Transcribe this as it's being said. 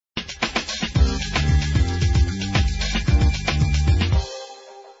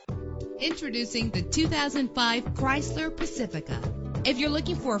Introducing the 2005 Chrysler Pacifica. If you're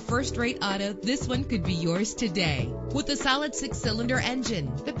looking for a first-rate auto, this one could be yours today. With a solid 6-cylinder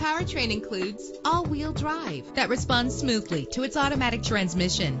engine, the powertrain includes all-wheel drive that responds smoothly to its automatic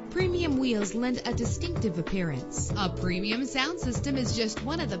transmission. Premium wheels lend a distinctive appearance. A premium sound system is just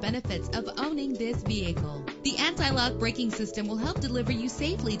one of the benefits of owning this vehicle. The anti-lock braking system will help deliver you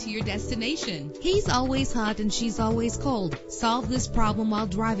safely to your destination. He's always hot and she's always cold. Solve this problem while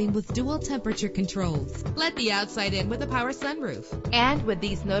driving with dual temperature controls. Let the outside in with a power sunroof. And with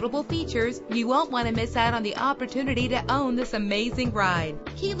these notable features, you won't want to miss out on the opportunity to own this amazing ride.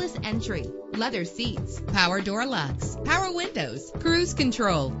 Keyless entry, leather seats, power door locks, power windows, cruise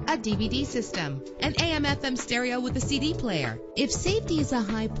control, a DVD system, an AM/FM stereo with a CD player. If safety is a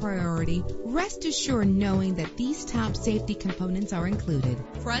high priority, rest assured knowing that these top safety components are included.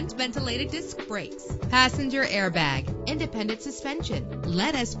 Front ventilated disc brakes, passenger airbag, independent suspension.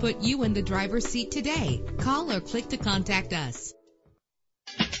 Let us put you in the driver's seat today. Call or click to contact us.